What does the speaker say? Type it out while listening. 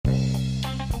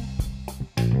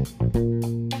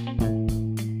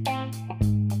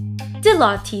The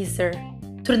Law Teaser,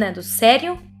 tornando o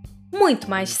sério muito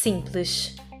mais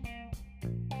simples.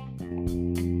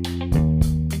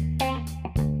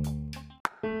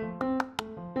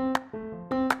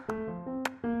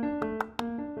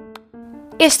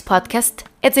 Este podcast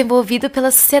é desenvolvido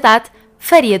pela Sociedade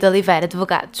Faria de Oliveira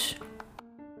Advogados.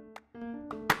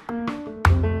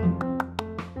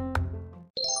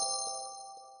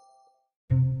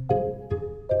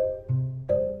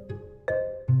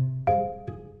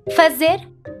 Fazer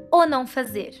ou não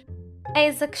fazer?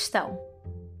 Eis a questão.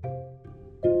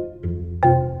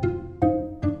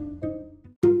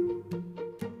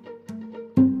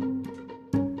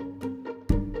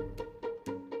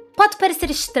 Pode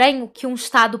parecer estranho que um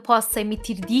Estado possa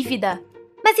emitir dívida,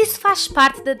 mas isso faz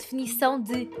parte da definição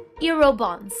de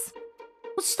Eurobonds.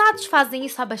 Os Estados fazem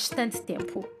isso há bastante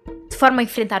tempo. De forma a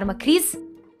enfrentar uma crise,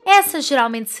 essas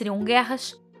geralmente seriam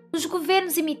guerras, os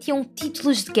governos emitiam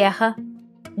títulos de guerra,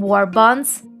 War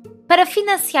Bonds, para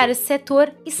financiar esse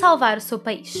setor e salvar o seu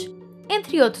país,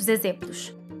 entre outros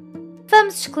exemplos.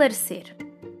 Vamos esclarecer.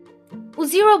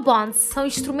 Os Eurobonds são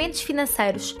instrumentos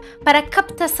financeiros para a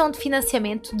captação de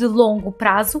financiamento de longo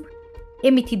prazo,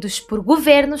 emitidos por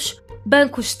governos,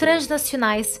 bancos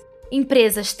transnacionais,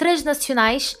 empresas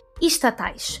transnacionais e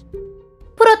estatais.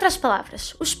 Por outras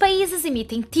palavras, os países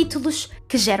emitem títulos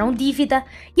que geram dívida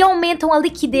e aumentam a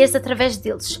liquidez através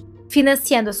deles,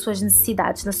 financiando as suas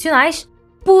necessidades nacionais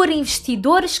por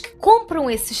investidores que compram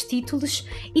esses títulos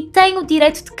e têm o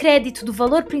direito de crédito do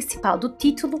valor principal do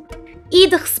título e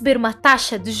de receber uma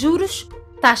taxa de juros,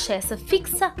 taxa essa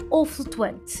fixa ou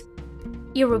flutuante.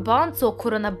 Eurobonds ou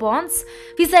Corona Bonds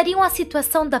visariam a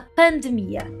situação da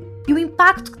pandemia e o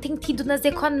impacto que tem tido nas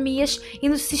economias e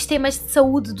nos sistemas de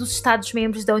saúde dos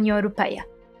Estados-membros da União Europeia.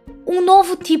 Um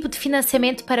novo tipo de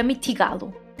financiamento para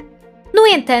mitigá-lo. No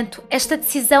entanto, esta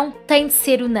decisão tem de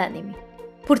ser unânime.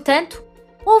 Portanto,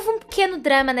 houve um pequeno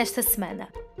drama nesta semana.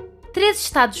 3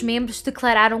 Estados-membros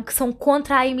declararam que são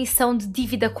contra a emissão de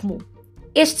dívida comum.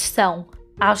 Estes são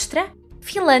Áustria,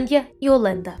 Finlândia e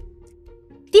Holanda.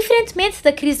 Diferentemente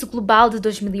da crise global de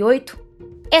 2008,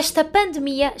 esta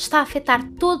pandemia está a afetar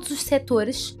todos os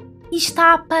setores e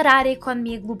está a parar a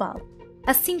economia global,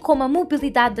 assim como a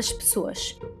mobilidade das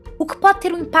pessoas, o que pode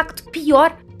ter um impacto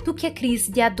pior do que a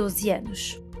crise de há 12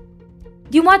 anos.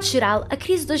 De um modo geral, a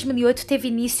crise de 2008 teve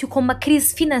início como uma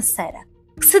crise financeira,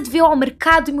 que se deveu ao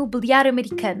mercado imobiliário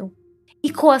americano,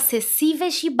 e quão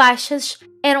acessíveis e baixas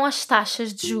eram as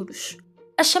taxas de juros,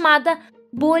 a chamada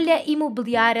bolha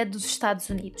imobiliária dos Estados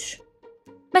Unidos.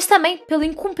 Mas também pelo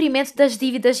incumprimento das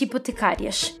dívidas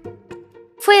hipotecárias.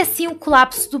 Foi assim o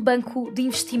colapso do banco de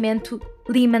investimento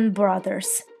Lehman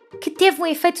Brothers, que teve um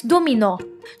efeito dominó,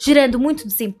 gerando muito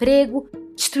desemprego,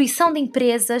 destruição de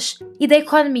empresas e da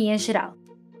economia em geral.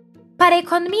 Para a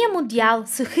economia mundial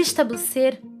se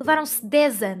restabelecer, levaram-se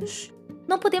 10 anos.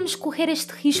 Não podemos correr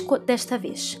este risco desta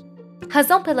vez.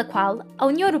 Razão pela qual a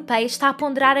União Europeia está a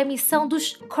ponderar a emissão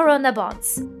dos Corona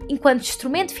Bonds, enquanto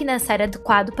instrumento financeiro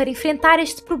adequado para enfrentar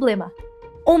este problema,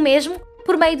 ou mesmo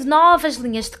por meio de novas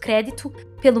linhas de crédito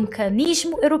pelo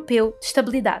Mecanismo Europeu de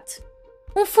Estabilidade.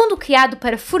 Um fundo criado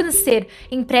para fornecer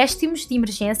empréstimos de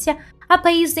emergência a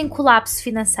países em colapso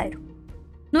financeiro.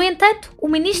 No entanto, o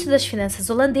ministro das Finanças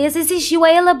holandês exigiu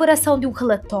a elaboração de um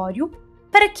relatório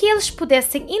para que eles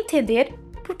pudessem entender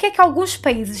porque é que alguns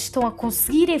países estão a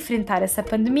conseguir enfrentar essa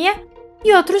pandemia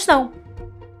e outros não,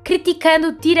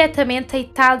 criticando diretamente a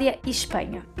Itália e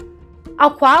Espanha.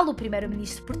 Ao qual o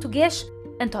primeiro-ministro português,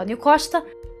 António Costa,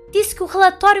 disse que o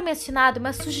relatório mencionado é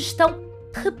uma sugestão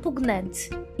repugnante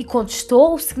e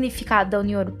contestou o significado da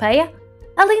União Europeia,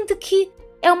 além de que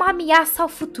é uma ameaça ao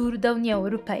futuro da União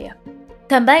Europeia.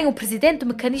 Também o presidente do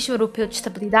Mecanismo Europeu de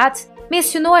Estabilidade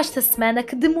mencionou esta semana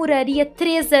que demoraria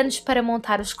 3 anos para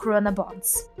montar os Corona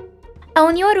Bonds. A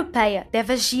União Europeia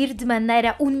deve agir de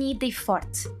maneira unida e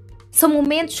forte. São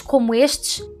momentos como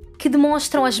estes que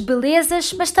demonstram as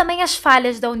belezas, mas também as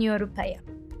falhas da União Europeia.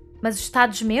 Mas os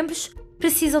Estados-membros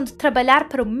precisam de trabalhar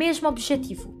para o mesmo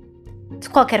objetivo. De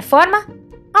qualquer forma,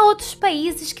 há outros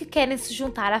países que querem se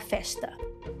juntar à festa.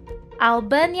 A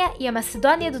Albânia e a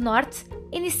Macedónia do Norte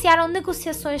iniciaram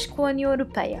negociações com a União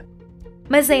Europeia,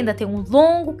 mas ainda têm um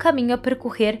longo caminho a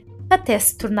percorrer até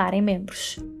se tornarem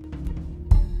membros.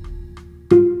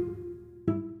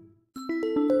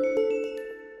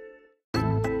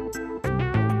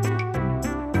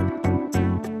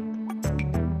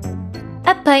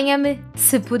 Apanha-me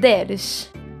se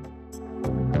puderes.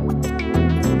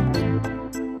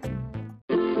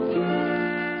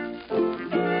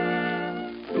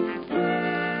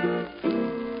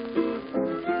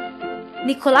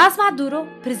 Nicolás Maduro,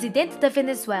 presidente da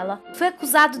Venezuela, foi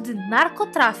acusado de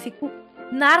narcotráfico,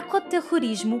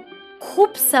 narcoterrorismo,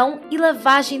 corrupção e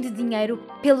lavagem de dinheiro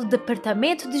pelo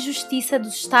Departamento de Justiça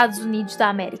dos Estados Unidos da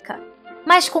América.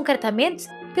 Mais concretamente,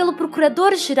 pelo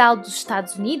Procurador-Geral dos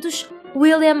Estados Unidos,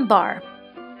 William Barr.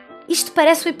 Isto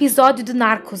parece um episódio de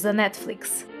Narcos da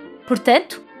Netflix.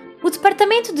 Portanto, o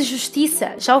Departamento de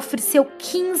Justiça já ofereceu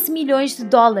 15 milhões de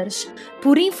dólares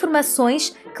por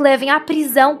informações que levem à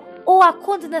prisão ou à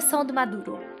condenação de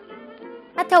Maduro.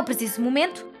 Até o preciso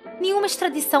momento, nenhuma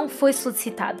extradição foi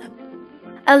solicitada.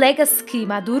 Alega-se que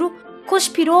Maduro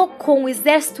conspirou com o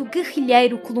exército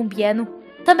guerrilheiro colombiano,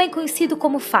 também conhecido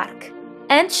como FARC,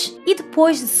 antes e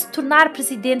depois de se tornar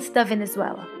presidente da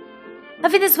Venezuela. A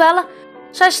Venezuela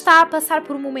já está a passar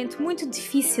por um momento muito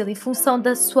difícil em função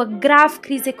da sua grave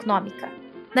crise económica,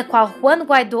 na qual Juan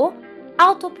Guaidó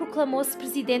autoproclamou-se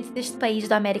presidente deste país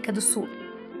da América do Sul.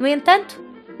 No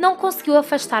entanto, não conseguiu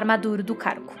afastar Maduro do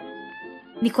cargo.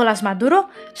 Nicolás Maduro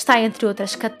está entre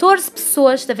outras 14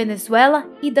 pessoas da Venezuela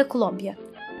e da Colômbia.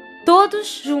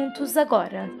 Todos juntos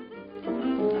agora.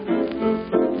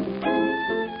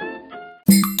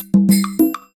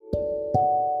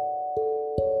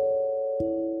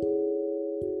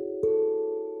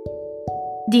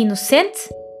 De inocente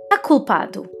a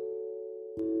culpado.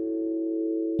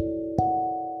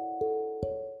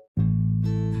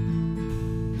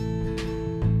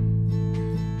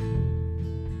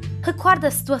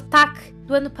 Recorda-se do ataque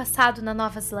do ano passado na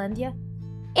Nova Zelândia?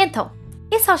 Então,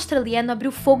 esse australiano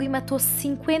abriu fogo e matou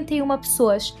 51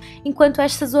 pessoas enquanto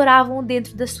estas oravam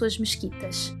dentro das suas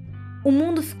mesquitas. O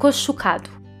mundo ficou chocado.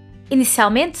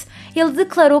 Inicialmente, ele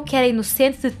declarou que era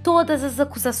inocente de todas as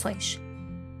acusações.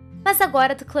 Mas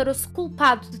agora declarou-se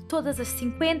culpado de todas as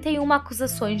 51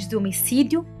 acusações de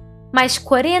homicídio, mais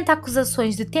 40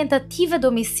 acusações de tentativa de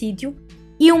homicídio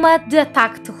e uma de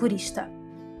ataque terrorista.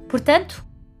 Portanto,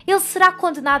 ele será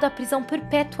condenado à prisão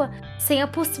perpétua sem a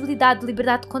possibilidade de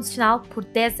liberdade condicional por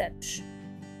 10 anos.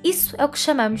 Isso é o que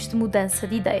chamamos de mudança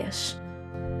de ideias.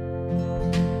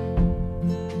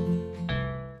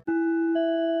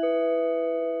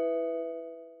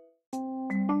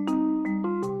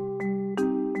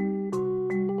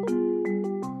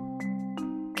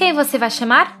 Quem você vai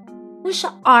chamar? Os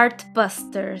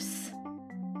Artbusters.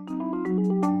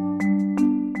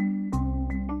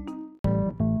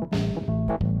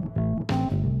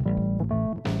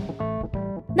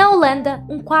 Na Holanda,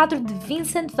 um quadro de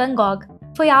Vincent van Gogh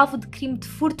foi alvo de crime de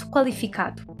furto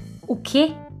qualificado. O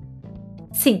quê?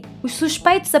 Sim, os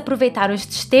suspeitos aproveitaram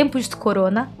estes tempos de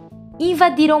corona e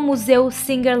invadiram o Museu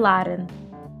Singer-Laren,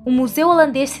 um museu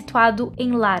holandês situado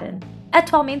em Laren,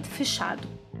 atualmente fechado.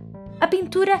 A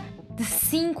pintura, de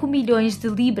 5 milhões de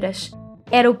libras,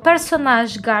 era o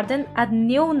Personage Garden ad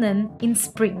Neunen in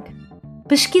Spring.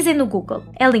 Pesquisem no Google,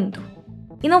 é lindo.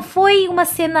 E não foi uma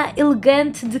cena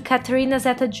elegante de Catherine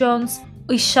Zeta-Jones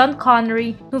e Sean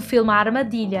Connery no filme A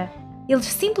Armadilha. Eles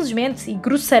simplesmente e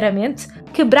grosseiramente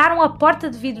quebraram a porta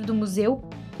de vidro do museu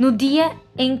no dia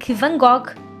em que Van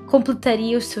Gogh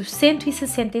completaria os seus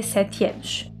 167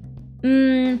 anos.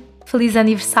 Feliz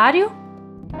aniversário!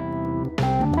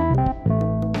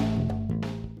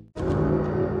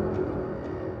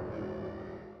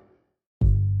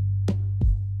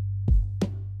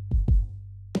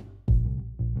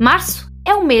 Março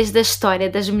é o mês da história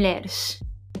das mulheres.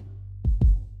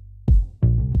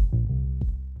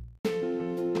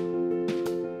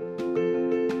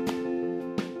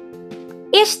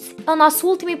 Este é o nosso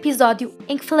último episódio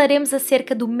em que falaremos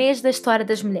acerca do mês da história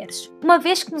das mulheres, uma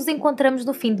vez que nos encontramos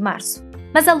no fim de março.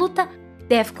 Mas a luta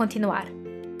deve continuar.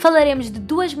 Falaremos de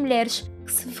duas mulheres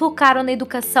que se focaram na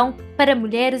educação para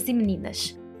mulheres e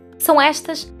meninas. São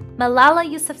estas Malala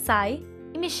Yousafzai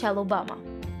e Michelle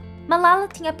Obama. Malala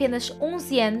tinha apenas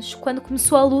 11 anos quando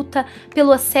começou a luta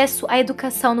pelo acesso à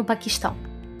educação no Paquistão.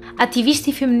 Ativista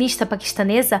e feminista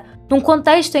paquistanesa, num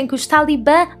contexto em que os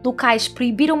talibã locais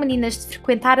proibiram meninas de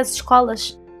frequentar as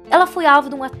escolas, ela foi alvo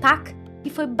de um ataque e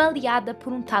foi baleada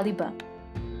por um talibã.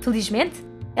 Felizmente,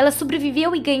 ela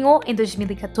sobreviveu e ganhou, em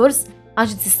 2014,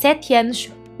 aos 17 anos,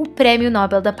 o Prémio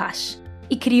Nobel da Paz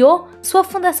e criou sua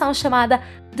fundação chamada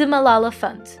The Malala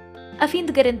Fund, a fim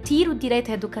de garantir o direito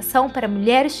à educação para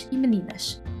mulheres e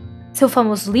meninas. Seu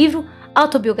famoso livro,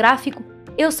 autobiográfico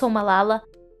Eu Sou Malala,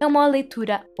 é uma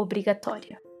leitura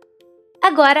obrigatória.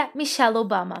 Agora, Michelle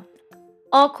Obama.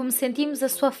 Oh, como sentimos a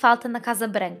sua falta na Casa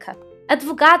Branca.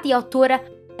 Advogada e autora,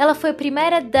 ela foi a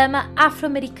primeira dama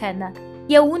afro-americana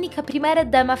e a única primeira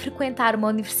dama a frequentar uma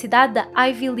universidade da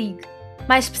Ivy League,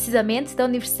 mais precisamente da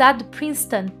Universidade de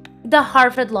Princeton e da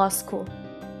Harvard Law School.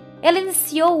 Ela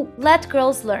iniciou o Let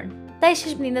Girls Learn, Deixe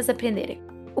as Meninas Aprenderem,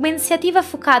 o uma iniciativa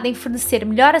focada em fornecer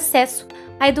melhor acesso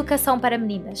à educação para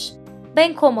meninas,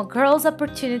 bem como a Girls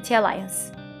Opportunity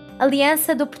Alliance,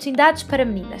 Aliança de Oportunidades para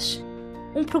Meninas,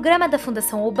 um programa da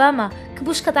Fundação Obama que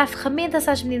busca dar ferramentas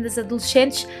às meninas e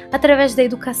adolescentes através da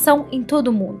educação em todo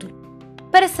o mundo.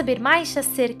 Para saber mais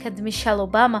acerca de Michelle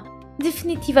Obama,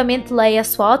 definitivamente leia a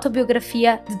sua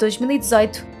autobiografia de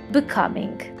 2018,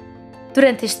 Becoming.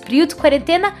 Durante este período de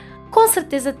quarentena, com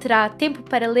certeza terá tempo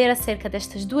para ler acerca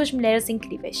destas duas mulheres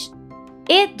incríveis.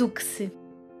 Eduque-se!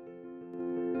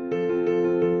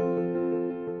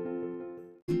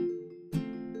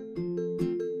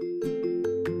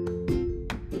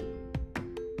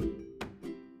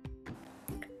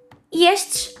 E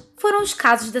estes foram os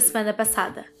casos da semana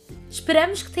passada.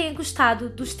 Esperamos que tenham gostado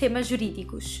dos temas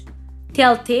jurídicos.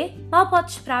 TLT mal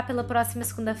pode esperar pela próxima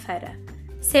segunda-feira,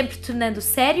 sempre tornando o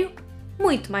sério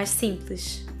muito mais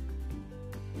simples.